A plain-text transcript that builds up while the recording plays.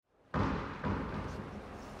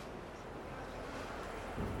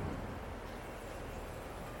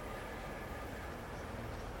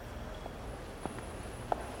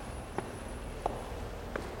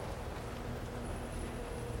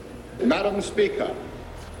Madam Speaker,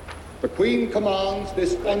 the Queen commands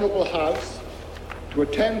this honourable House to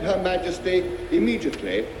attend Her Majesty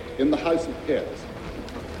immediately in the House of Peers.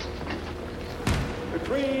 The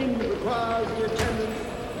Queen requires the attendance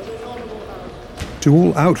of this honourable House. To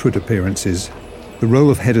all outward appearances, the role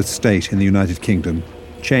of head of state in the United Kingdom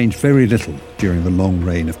changed very little during the long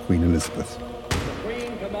reign of Queen Elizabeth.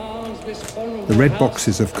 The red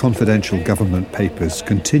boxes of confidential government papers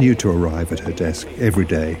continued to arrive at her desk every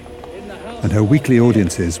day, and her weekly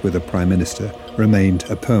audiences with the Prime Minister remained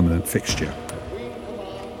a permanent fixture.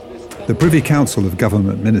 The Privy Council of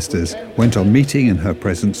Government Ministers went on meeting in her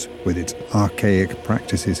presence with its archaic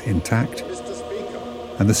practices intact,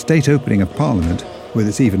 and the state opening of Parliament, with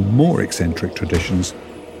its even more eccentric traditions,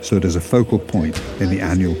 stood as a focal point in the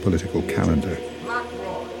annual political calendar.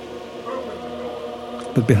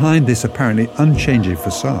 But behind this apparently unchanging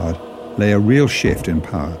facade lay a real shift in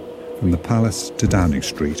power from the palace to Downing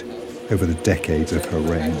Street over the decades of her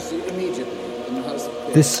reign.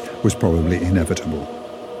 This was probably inevitable.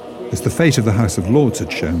 As the fate of the House of Lords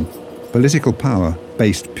had shown, political power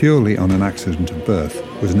based purely on an accident of birth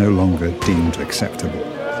was no longer deemed acceptable.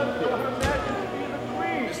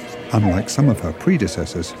 Unlike some of her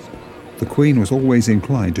predecessors, the Queen was always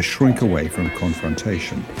inclined to shrink away from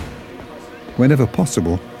confrontation. Whenever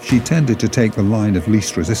possible, she tended to take the line of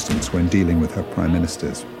least resistance when dealing with her prime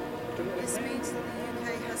ministers. This means that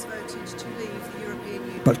the UK has voted to leave the European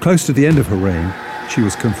Union. But close to the end of her reign, she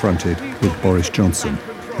was confronted with Boris Johnson,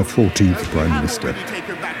 her 14th Prime Minister.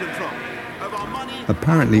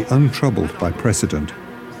 Apparently untroubled by precedent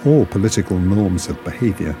or political norms of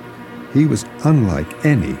behaviour, he was unlike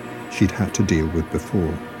any she'd had to deal with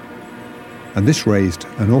before. And this raised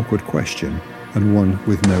an awkward question, and one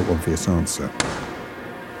with no obvious answer.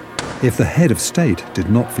 If the head of state did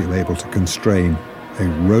not feel able to constrain a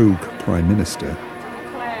rogue Prime Minister,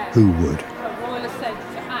 who would? A royal assent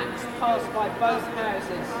to acts passed by both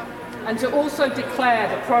houses, and to also declare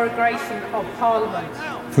the prorogation of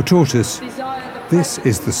Parliament. For Tortoise, this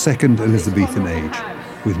is the second Elizabethan age,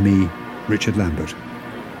 with me, Richard Lambert.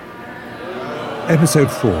 Episode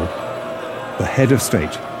 4, The Head of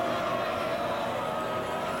State.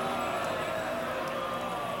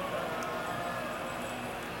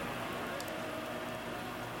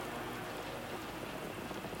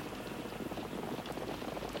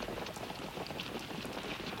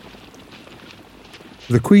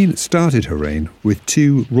 The Queen started her reign with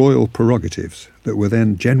two royal prerogatives that were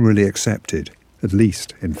then generally accepted, at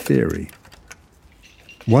least in theory.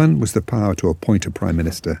 One was the power to appoint a Prime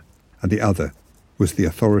Minister, and the other was the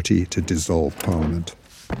authority to dissolve Parliament.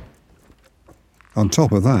 On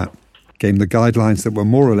top of that came the guidelines that were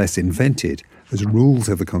more or less invented as rules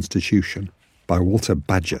of the Constitution by Walter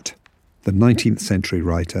Bagehot, the 19th century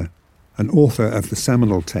writer and author of the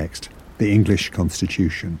seminal text, The English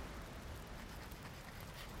Constitution.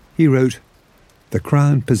 He wrote, "The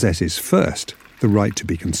Crown possesses first the right to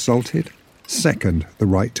be consulted, second the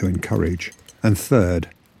right to encourage, and third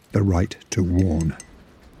the right to warn."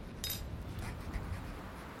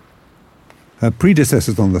 Her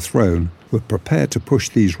predecessors on the throne were prepared to push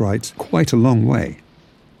these rights quite a long way.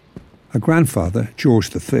 Her grandfather, George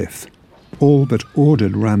V, all but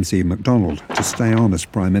ordered Ramsay MacDonald to stay on as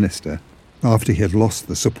Prime Minister after he had lost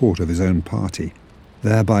the support of his own party,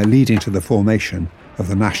 thereby leading to the formation of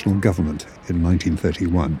the national government in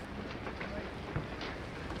 1931.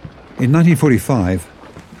 In 1945,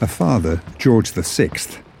 her father, George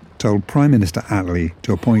VI, told Prime Minister Attlee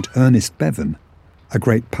to appoint Ernest Bevin, a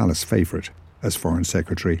great palace favourite, as Foreign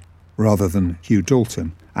Secretary, rather than Hugh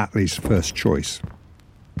Dalton, Attlee's first choice.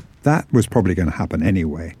 That was probably going to happen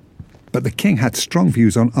anyway, but the king had strong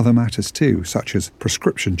views on other matters too, such as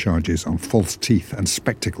prescription charges on false teeth and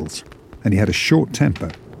spectacles, and he had a short temper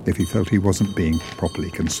if he felt he wasn't being properly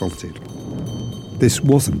consulted. This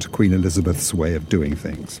wasn't Queen Elizabeth's way of doing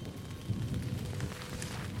things.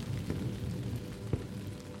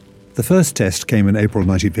 The first test came in April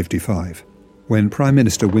 1955, when Prime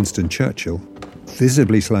Minister Winston Churchill,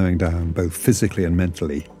 visibly slowing down both physically and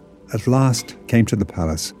mentally, at last came to the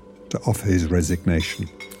palace to offer his resignation.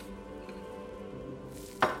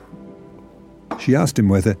 She asked him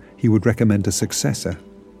whether he would recommend a successor.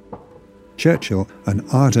 Churchill, an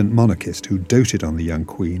ardent monarchist who doted on the young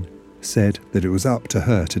Queen, said that it was up to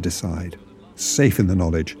her to decide, safe in the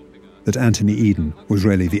knowledge that Anthony Eden was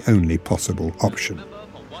really the only possible option.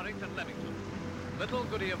 Little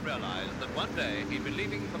could he have realised that one day he'd be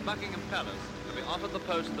leaving for Buckingham Palace to be offered the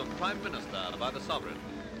post of Prime Minister by the Sovereign.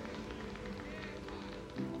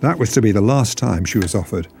 That was to be the last time she was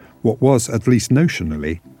offered what was, at least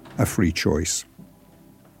notionally, a free choice.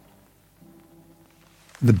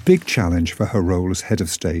 The big challenge for her role as head of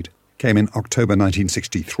state came in October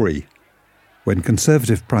 1963, when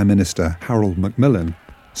Conservative Prime Minister Harold Macmillan,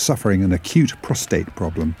 suffering an acute prostate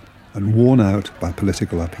problem and worn out by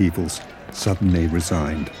political upheavals, suddenly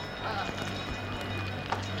resigned.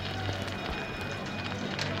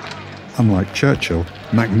 Unlike Churchill,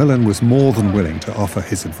 Macmillan was more than willing to offer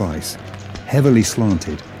his advice, heavily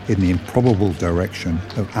slanted in the improbable direction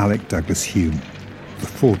of Alec Douglas Hume, the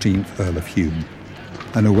 14th Earl of Hume,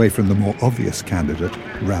 and away from the more obvious candidate,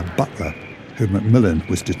 Rab Butler, who Macmillan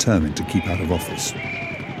was determined to keep out of office.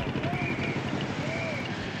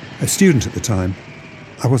 A student at the time,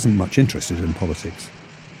 I wasn't much interested in politics,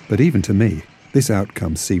 but even to me, this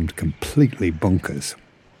outcome seemed completely bonkers.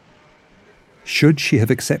 Should she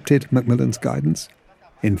have accepted Macmillan's guidance?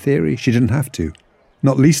 In theory, she didn't have to,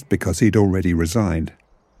 not least because he'd already resigned.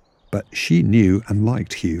 But she knew and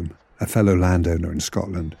liked Hume, a fellow landowner in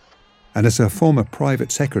Scotland, and as her former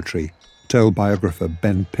private secretary told biographer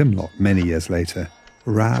Ben Pimlott many years later,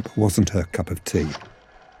 Rab wasn't her cup of tea.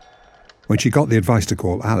 When she got the advice to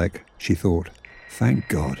call Alec, she thought, thank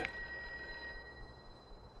God.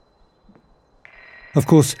 Of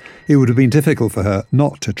course, it would have been difficult for her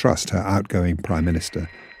not to trust her outgoing Prime Minister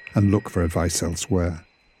and look for advice elsewhere.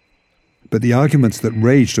 But the arguments that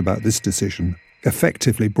raged about this decision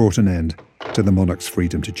effectively brought an end to the monarch's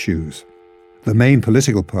freedom to choose. The main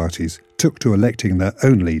political parties took to electing their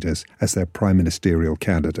own leaders as their prime ministerial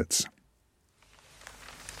candidates.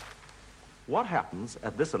 What happens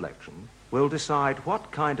at this election will decide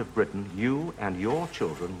what kind of Britain you and your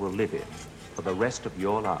children will live in for the rest of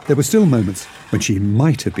your life. There were still moments when she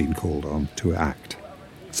might have been called on to act,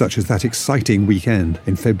 such as that exciting weekend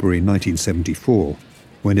in February 1974,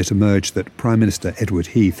 when it emerged that Prime Minister Edward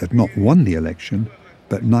Heath had not won the election,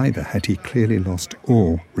 but neither had he clearly lost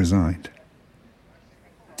or resigned.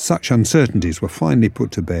 Such uncertainties were finally put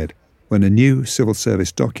to bed when a new civil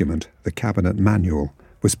service document, the Cabinet Manual,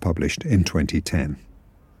 was published in 2010.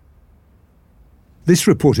 This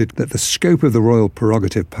reported that the scope of the royal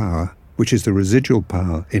prerogative power, which is the residual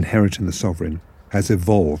power inherent in the sovereign, has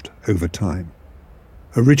evolved over time.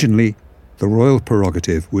 Originally, the royal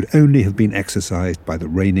prerogative would only have been exercised by the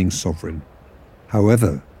reigning sovereign.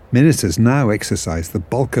 However, ministers now exercise the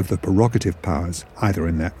bulk of the prerogative powers either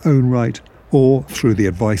in their own right or through the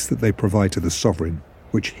advice that they provide to the sovereign,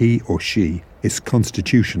 which he or she is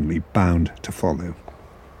constitutionally bound to follow.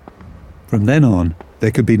 From then on,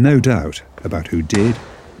 there could be no doubt about who did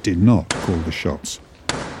not call the shots.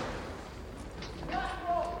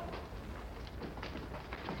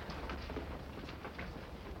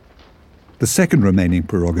 The second remaining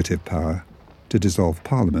prerogative power, to dissolve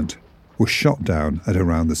Parliament, was shot down at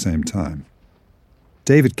around the same time.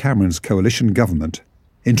 David Cameron's coalition government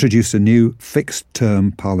introduced a new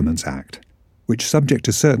Fixed-Term Parliaments Act, which, subject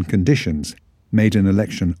to certain conditions, made an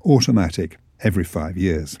election automatic every 5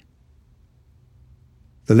 years.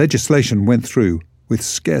 The legislation went through with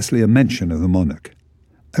scarcely a mention of the monarch,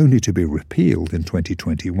 only to be repealed in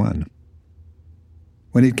 2021.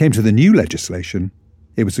 When it came to the new legislation,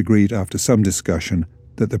 it was agreed after some discussion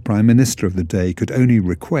that the Prime Minister of the day could only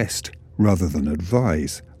request, rather than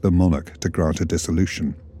advise, the monarch to grant a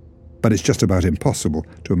dissolution. But it's just about impossible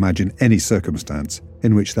to imagine any circumstance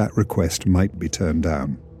in which that request might be turned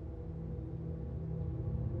down.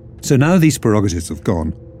 So now these prerogatives have gone,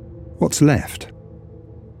 what's left?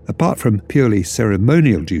 Apart from purely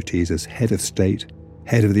ceremonial duties as head of state,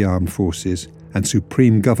 head of the armed forces, and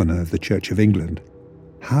supreme governor of the Church of England,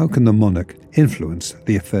 how can the monarch influence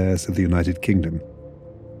the affairs of the United Kingdom?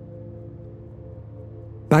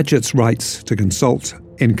 Bagehot's rights to consult,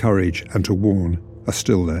 encourage, and to warn are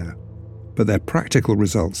still there, but their practical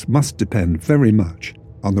results must depend very much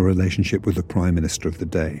on the relationship with the Prime Minister of the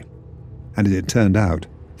day. And as it turned out,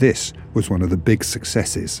 this was one of the big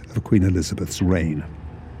successes of Queen Elizabeth's reign.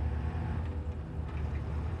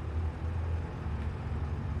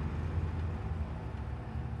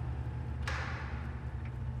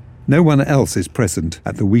 No one else is present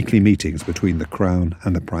at the weekly meetings between the Crown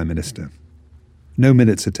and the Prime Minister. No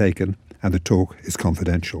minutes are taken, and the talk is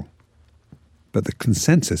confidential. But the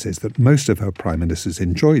consensus is that most of her Prime Ministers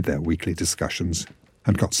enjoyed their weekly discussions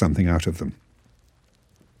and got something out of them.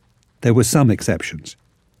 There were some exceptions.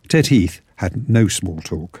 Ted Heath had no small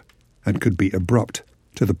talk and could be abrupt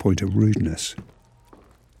to the point of rudeness.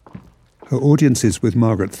 Her audiences with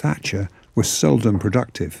Margaret Thatcher were seldom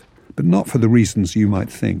productive, but not for the reasons you might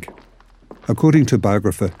think. According to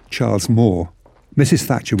biographer Charles Moore, Mrs.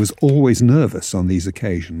 Thatcher was always nervous on these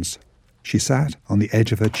occasions. She sat on the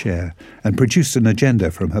edge of her chair and produced an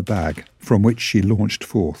agenda from her bag, from which she launched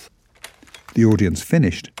forth. The audience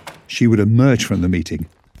finished, she would emerge from the meeting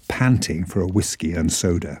panting for a whisky and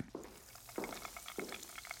soda.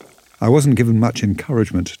 I wasn't given much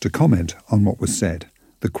encouragement to comment on what was said,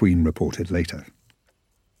 the Queen reported later.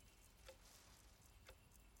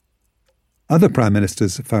 Other Prime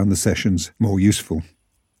Ministers found the sessions more useful.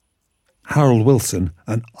 Harold Wilson,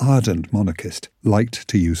 an ardent monarchist, liked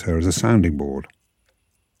to use her as a sounding board.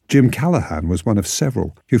 Jim Callaghan was one of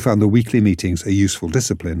several who found the weekly meetings a useful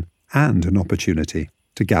discipline and an opportunity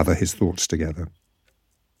to gather his thoughts together.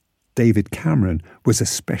 David Cameron was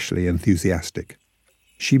especially enthusiastic.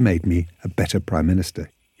 "She made me a better Prime Minister,"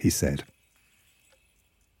 he said.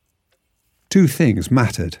 Two things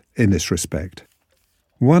mattered in this respect.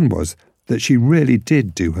 One was that she really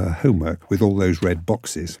did do her homework with all those red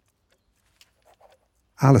boxes.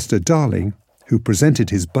 Alistair Darling, who presented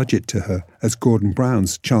his budget to her as Gordon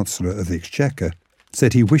Brown's Chancellor of the Exchequer,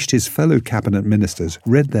 said he wished his fellow cabinet ministers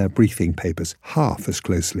read their briefing papers half as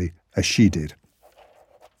closely as she did.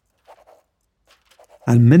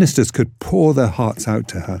 And ministers could pour their hearts out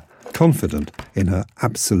to her, confident in her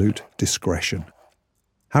absolute discretion.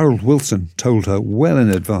 Harold Wilson told her well in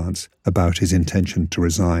advance about his intention to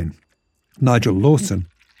resign. Nigel Lawson,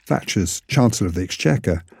 Thatcher's Chancellor of the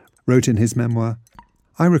Exchequer, wrote in his memoir,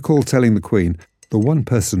 "I recall telling the Queen, the one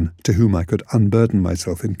person to whom I could unburden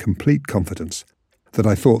myself in complete confidence, that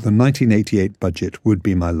I thought the 1988 budget would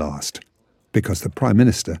be my last, because the Prime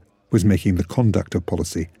Minister was making the conduct of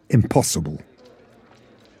policy impossible."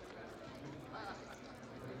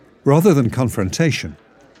 Rather than confrontation,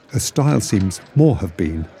 her style seems more have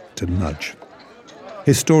been to nudge.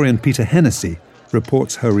 Historian Peter Hennessy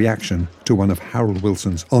reports her reaction to one of Harold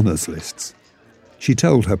Wilson's honours lists. She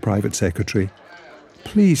told her private secretary,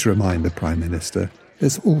 "Please remind the Prime Minister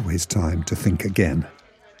there's always time to think again."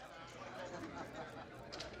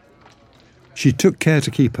 She took care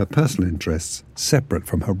to keep her personal interests separate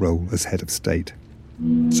from her role as head of state.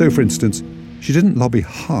 So, for instance, she didn't lobby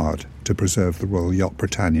hard to preserve the Royal Yacht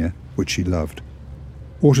Britannia, which she loved,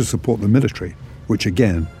 or to support the military, which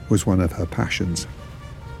again was one of her passions.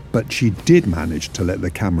 But she did manage to let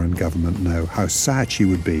the Cameron government know how sad she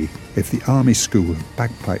would be if the Army School of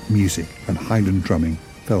Bagpipe Music and Highland Drumming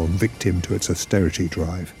fell victim to its austerity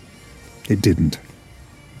drive. It didn't.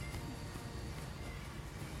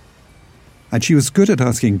 And she was good at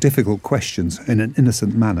asking difficult questions in an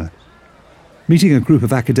innocent manner. Meeting a group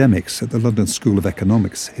of academics at the London School of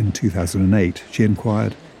Economics in 2008, she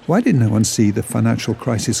inquired, why did no one see the financial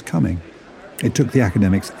crisis coming? It took the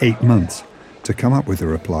academics 8 months to come up with a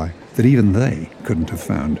reply that even they couldn't have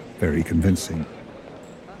found very convincing.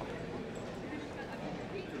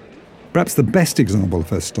 Perhaps the best example of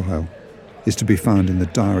her style is to be found in the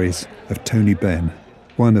diaries of Tony Benn,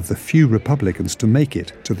 one of the few Republicans to make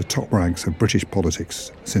it to the top ranks of British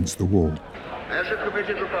politics since the war. As a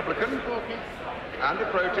committed Republican, under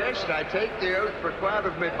protest, I take the oath required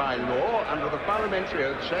of me by law under the Parliamentary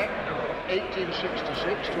Oaths Act of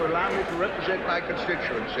 1866 to allow me to represent my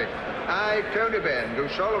constituency. I, Tony Benn, do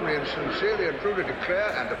solemnly and sincerely and truly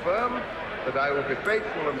declare and affirm that I will be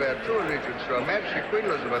faithful and bear true allegiance to Her Majesty Queen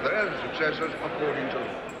Elizabeth and her successors according to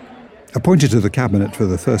law. Appointed to the Cabinet for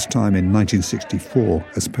the first time in 1964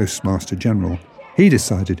 as Postmaster General, he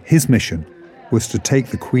decided his mission was to take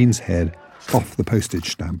the Queen's head off the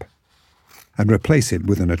postage stamp and replace it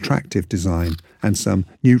with an attractive design and some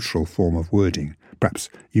neutral form of wording, perhaps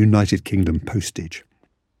United Kingdom postage.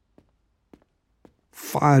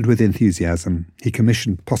 Fired with enthusiasm, he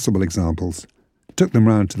commissioned possible examples, took them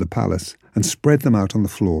round to the palace and spread them out on the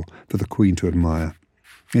floor for the Queen to admire.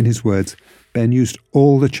 In his words, Benn used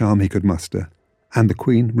all the charm he could muster, and the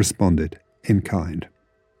Queen responded in kind.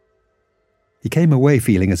 He came away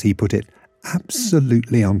feeling, as he put it,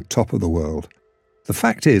 absolutely on top of the world. The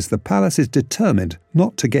fact is, the palace is determined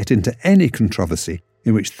not to get into any controversy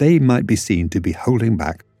in which they might be seen to be holding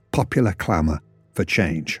back popular clamour for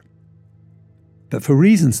change. But for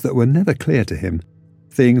reasons that were never clear to him,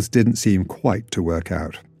 things didn't seem quite to work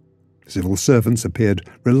out. Civil servants appeared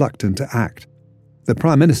reluctant to act. The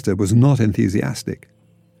Prime Minister was not enthusiastic.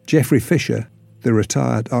 Geoffrey Fisher, the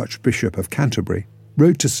retired Archbishop of Canterbury,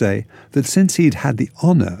 wrote to say that since he'd had the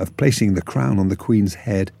honour of placing the crown on the Queen's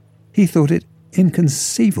head, he thought it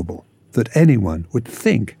inconceivable that anyone would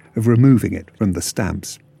think of removing it from the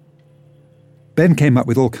stamps. Benn came up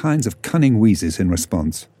with all kinds of cunning wheezes in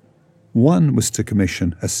response. One was to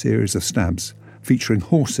commission a series of stamps featuring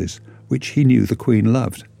horses, which he knew the Queen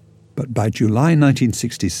loved. But by July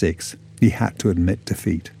 1966, he had to admit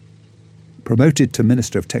defeat. Promoted to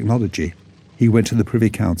Minister of Technology, he went to the Privy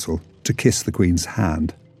Council to kiss the Queen's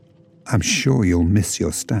hand. "I'm sure you'll miss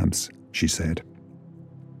your stamps," she said.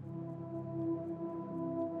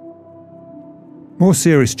 More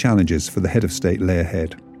serious challenges for the head of state lay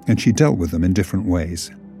ahead, and she dealt with them in different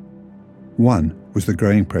ways. One was the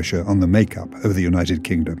growing pressure on the makeup of the United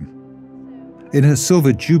Kingdom. In her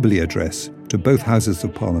Silver Jubilee address to both Houses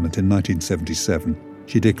of Parliament in 1977,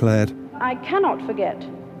 she declared, "I cannot forget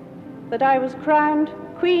that I was crowned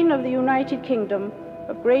Queen of the United Kingdom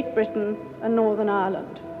of Great Britain and Northern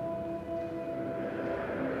Ireland.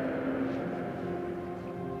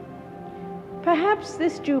 Perhaps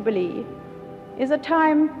this Jubilee is a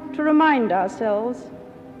time to remind ourselves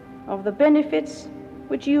of the benefits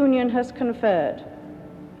which union has conferred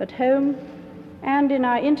at home and in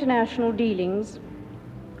our international dealings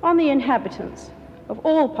on the inhabitants of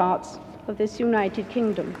all parts of this United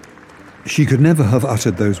Kingdom." She could never have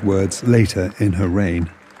uttered those words later in her reign.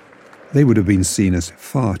 They would have been seen as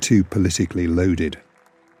far too politically loaded.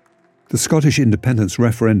 The Scottish independence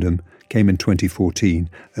referendum came in 2014,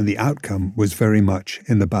 and the outcome was very much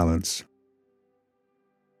in the balance.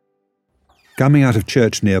 Coming out of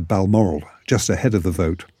church near Balmoral, just ahead of the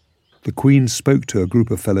vote, the Queen spoke to a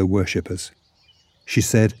group of fellow worshippers. She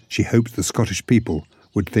said she hoped the Scottish people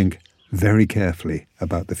would think very carefully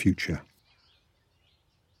about the future.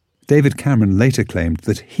 David Cameron later claimed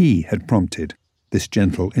that he had prompted this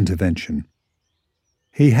gentle intervention.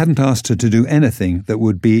 He hadn't asked her to do anything that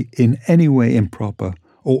would be in any way improper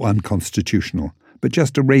or unconstitutional, but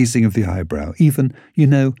just a raising of the eyebrow, even,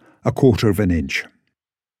 a quarter of an inch.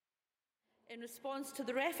 In response to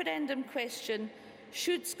the referendum question,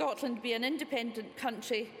 should Scotland be an independent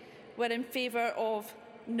country, we're in favour of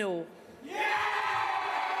no.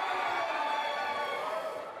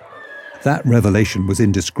 That revelation was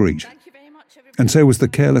indiscreet, and so was the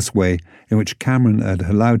careless way in which Cameron had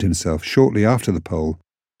allowed himself, shortly after the poll,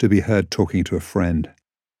 to be heard talking to a friend.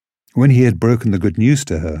 When he had broken the good news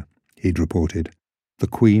to her, he'd reported, the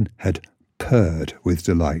Queen had purred with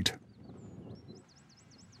delight.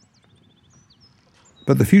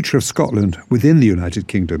 But the future of Scotland within the United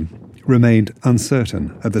Kingdom remained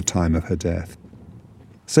uncertain at the time of her death.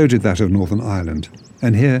 So did that of Northern Ireland,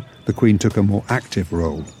 and here the Queen took a more active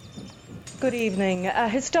role. Good evening. A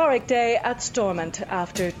historic day at Stormont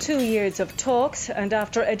after 2 years of talks and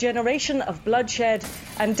after a generation of bloodshed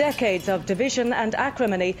and decades of division and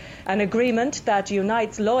acrimony, an agreement that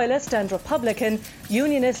unites Loyalist and Republican,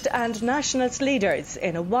 Unionist and Nationalist leaders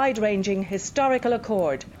in a wide-ranging historical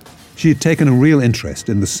accord. She had taken a real interest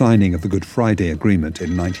in the signing of the Good Friday Agreement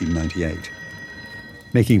in 1998,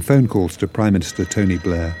 making phone calls to Prime Minister Tony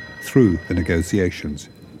Blair through the negotiations.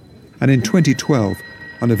 And in 2012,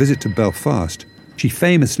 on a visit to Belfast, she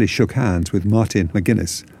famously shook hands with Martin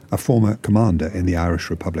McGuinness, a former commander in the Irish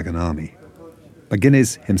Republican Army.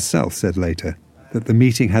 McGuinness himself said later that the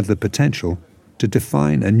meeting had the potential to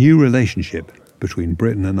define a new relationship between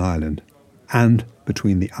Britain and Ireland and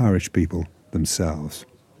between the Irish people themselves.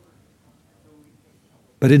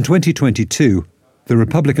 But in 2022, the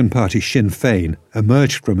Republican Party Sinn Féin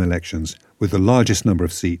emerged from elections with the largest number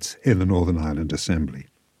of seats in the Northern Ireland Assembly.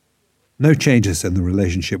 No changes in the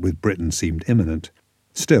relationship with Britain seemed imminent.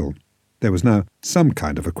 Still, there was now some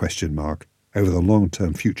kind of a question mark over the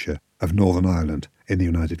long-term future of Northern Ireland in the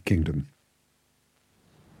United Kingdom.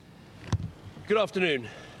 Good afternoon.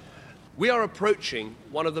 We are approaching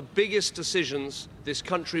one of the biggest decisions this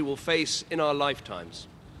country will face in our lifetimes,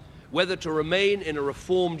 whether to remain in a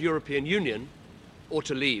reformed European Union or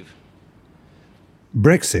to leave.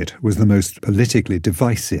 Brexit was the most politically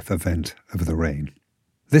divisive event of the reign.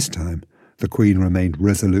 This time, the Queen remained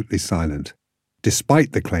resolutely silent,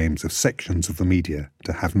 despite the claims of sections of the media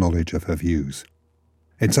to have knowledge of her views.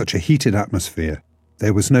 In such a heated atmosphere,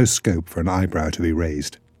 there was no scope for an eyebrow to be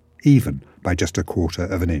raised, even by just a quarter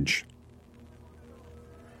of an inch.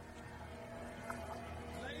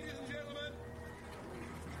 Ladies and gentlemen,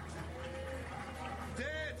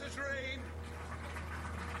 dare to dream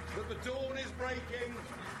that the dawn is breaking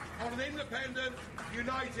on an independent,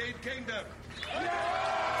 united kingdom.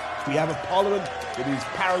 We have a parliament that is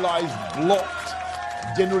paralysed,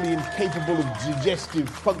 blocked, generally incapable of digestive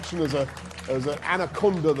function as an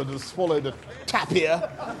anaconda that has swallowed a tapir.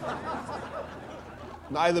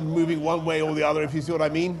 Neither moving one way or the other, if you see what I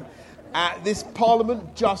mean. This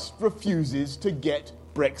parliament just refuses to get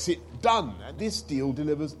Brexit done. And this deal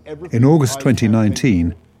delivers everything. In August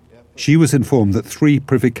 2019, she was informed that 3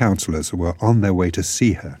 Privy Councillors were on their way to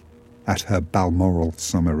see her at her Balmoral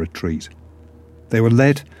summer retreat. They were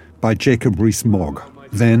led by Jacob Rees-Mogg,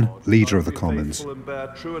 then Leader of the Commons. And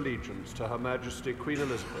bear true allegiance to Her Majesty Queen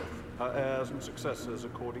Elizabeth, her heirs and successors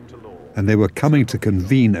according to law. And they were coming to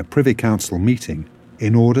convene a Privy Council meeting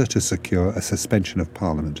in order to secure a suspension of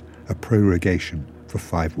Parliament, a prorogation for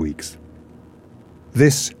 5 weeks.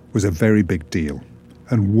 This was a very big deal,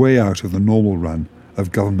 and way out of the normal run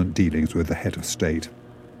of government dealings with the head of state.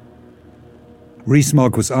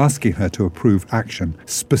 Rees-Mogg was asking her to approve action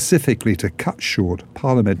specifically to cut short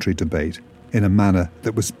parliamentary debate in a manner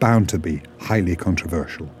that was bound to be highly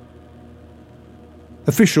controversial.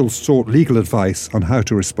 Officials sought legal advice on how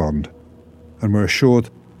to respond and were assured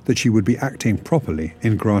that she would be acting properly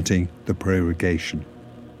in granting the prorogation.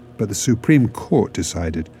 But the Supreme Court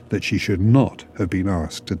decided that she should not have been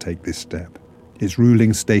asked to take this step. Its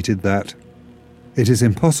ruling stated that it is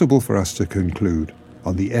impossible for us to conclude,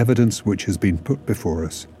 on the evidence which has been put before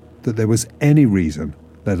us, that there was any reason,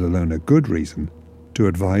 let alone a good reason, to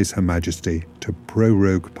advise Her Majesty to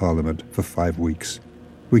prorogue Parliament for 5 weeks.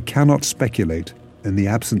 We cannot speculate, in the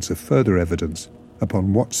absence of further evidence,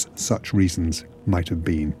 upon what such reasons might have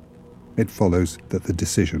been. It follows that the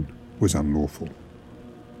decision was unlawful.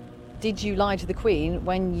 Did you lie to the Queen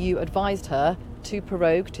when you advised her to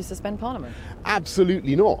prorogue, to suspend Parliament?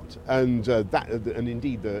 Absolutely not. And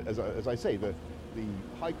indeed, as I say, the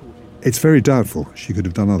High Court... It's very doubtful she could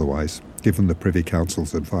have done otherwise, given the Privy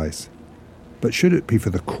Council's advice. But should it be for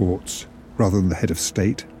the courts, rather than the head of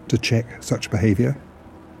state, to check such behaviour?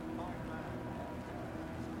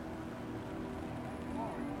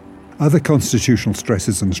 Other constitutional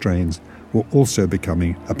stresses and strains were also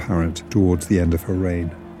becoming apparent towards the end of her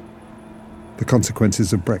reign. The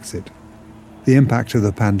consequences of Brexit, the impact of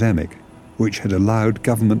the pandemic, which had allowed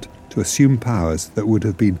government to assume powers that would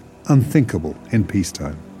have been unthinkable in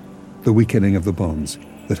peacetime, the weakening of the bonds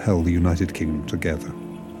that held the United Kingdom together.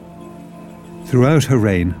 Throughout her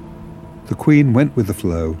reign, the Queen went with the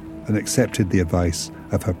flow and accepted the advice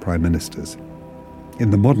of her prime ministers.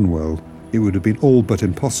 In the modern world, it would have been all but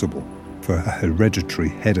impossible for a hereditary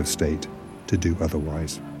head of state to do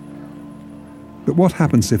otherwise. But what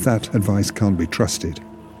happens if that advice can't be trusted?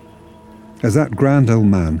 As that grand old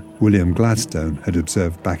man, William Gladstone, had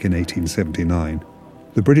observed back in 1879,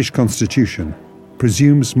 the British Constitution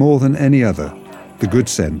presumes more than any other the good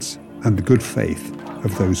sense and the good faith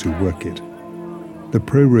of those who work it. The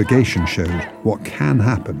prorogation showed what can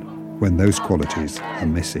happen when those qualities are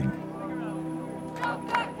missing.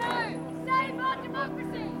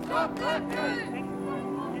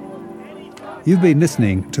 You've been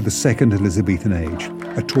listening to The Second Elizabethan Age,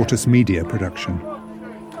 a Tortoise Media production.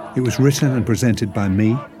 It was written and presented by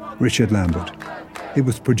me, Richard Lambert. It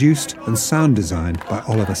was produced and sound designed by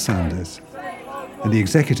Oliver Sanders. And the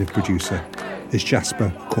executive producer is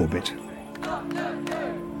Jasper Corbett.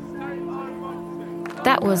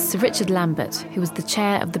 That was Sir Richard Lambert, who was the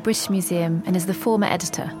chair of the British Museum and is the former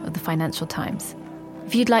editor of the Financial Times.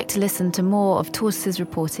 If you'd like to listen to more of Tortoise's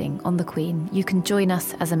reporting on the Queen, you can join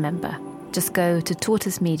us as a member. Just go to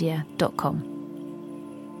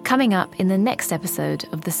tortoisemedia.com. Coming up in the next episode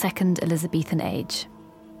of The Second Elizabethan Age,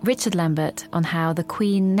 Richard Lambert on how the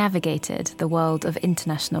Queen navigated the world of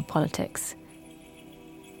international politics.